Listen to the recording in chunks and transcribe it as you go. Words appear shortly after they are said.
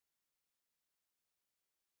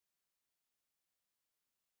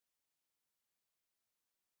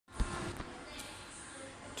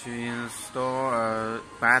To install a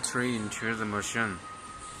battery into the machine,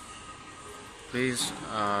 please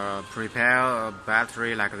prepare a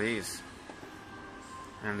battery like this,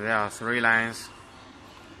 and there are 3 lines,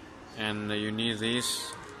 and you need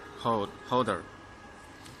this holder,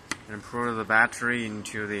 and put the battery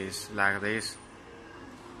into this like this,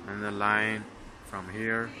 and the line from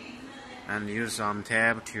here, and use some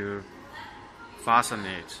tape to fasten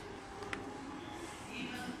it.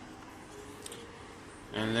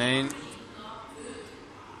 And then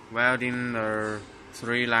welding the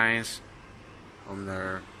 3 lines on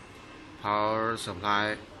the power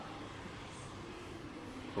supply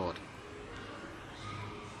board.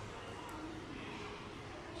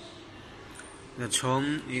 The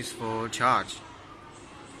tone is for charge,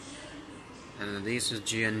 and this is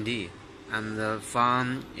GND, and the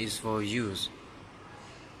fan is for use.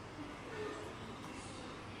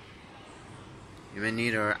 You may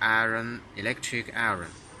need an electric iron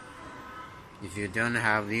if you don't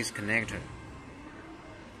have this connector.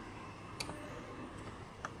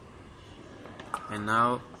 And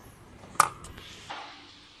now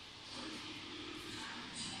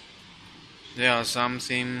there are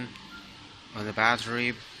something on the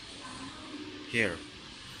battery here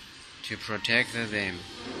to protect them.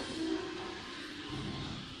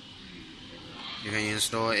 You can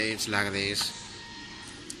install it like this.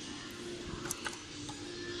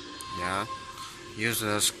 Yeah, use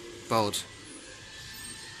the bolt.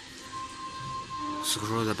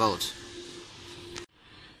 Screw the bolt.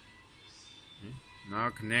 Now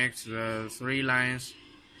connect the 3 lines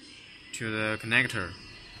to the connector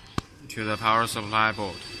to the power supply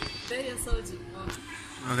board.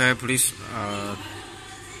 Okay, please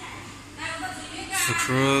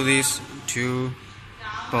screw these 2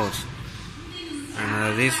 bolts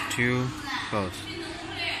and these 2 bolts.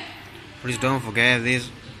 Please don't forget this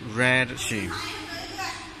red shim.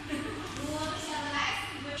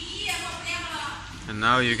 And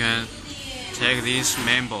now you can take this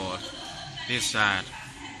main board, this side,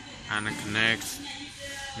 and connect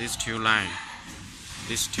these 2 lines,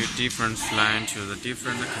 these 2 different lines to the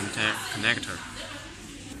different connector.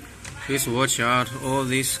 Please watch out, all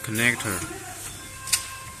these connectors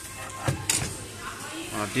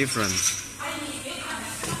are different,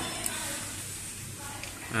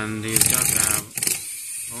 and you just have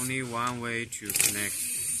only one way to connect.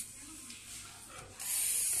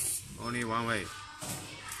 Only one way.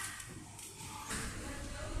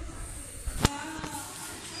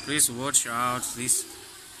 Please watch out this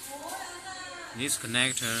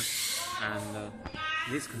connector and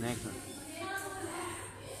this connector.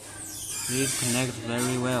 Please connect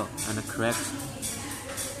very well and correct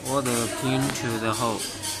all the pin to the hole.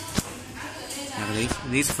 Like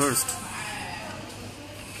this first,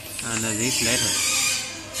 and this later.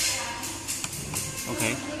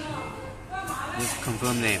 Okay, just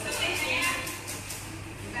confirm them.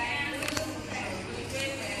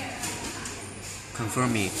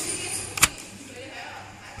 Confirm it.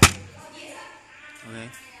 Okay.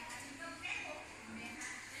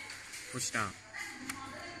 Push down.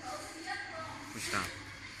 Push down.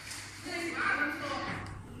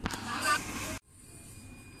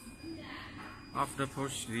 After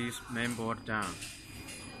push this main board down,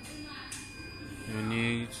 you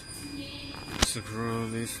need to screw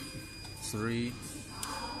these 3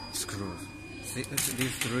 screws,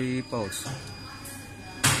 these 3 bolts.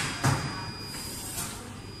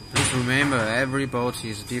 Please remember, every bolt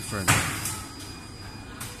is different.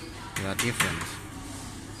 They are different.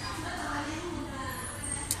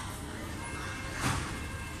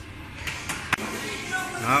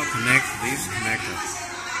 Now connect this connector.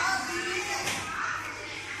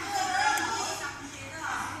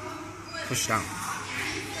 Push down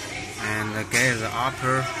and get the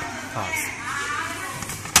upper part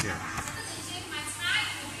here.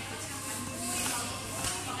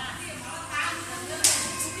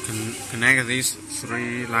 Connect these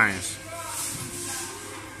 3 lines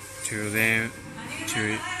to their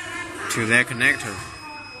connector.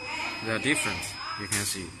 They are different, you can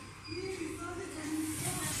see.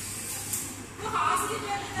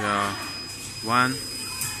 There are 1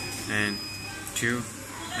 and 2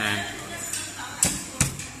 and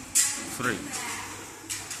 3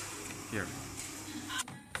 here.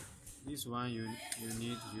 This one you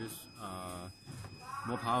need to use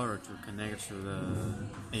more power to connect to the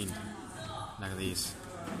end, like this,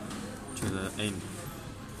 to the end.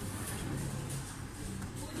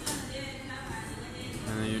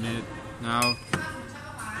 And you need now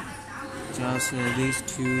just these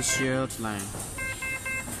 2 shared lines.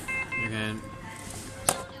 You can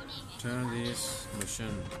turn this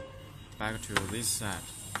machine back to this side.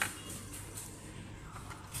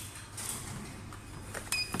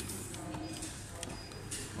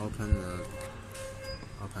 open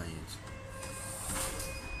it,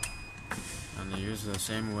 and use the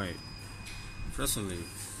same way. Firstly,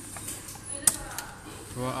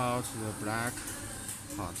 pull out the black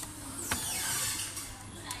part.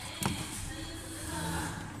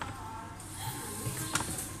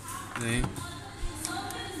 Then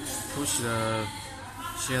push the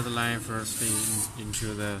shared line first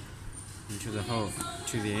into the hole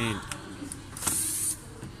to the end,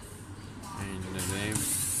 and then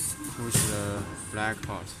push the black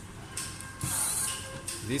part.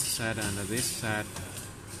 This side and this side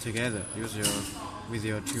together. With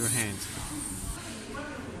your two hands.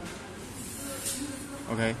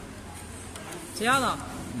 OK。这样了。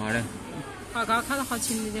嘛嘞。好，刚看到好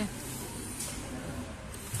轻的。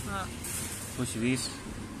啊。Push this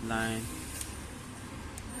line.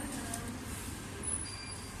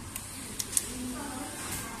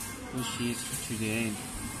 Push it to the end.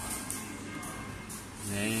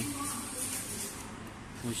 Then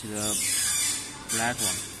push the black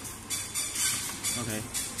one. Okay.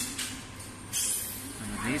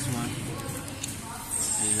 And this one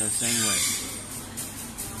is the same way.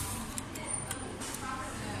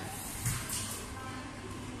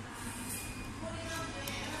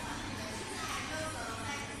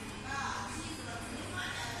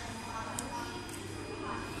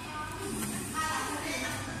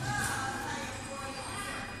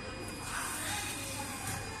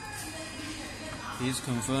 Please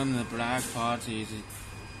confirm the black part is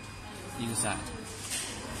inside.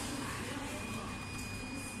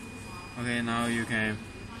 Okay, now you can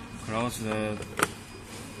close the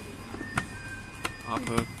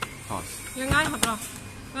upper part. 要按一下不咯？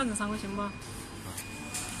按着3块行不？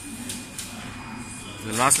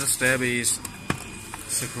 The last step is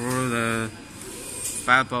screw the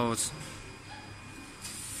 5 bolts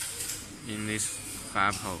in this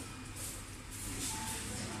 5 hole.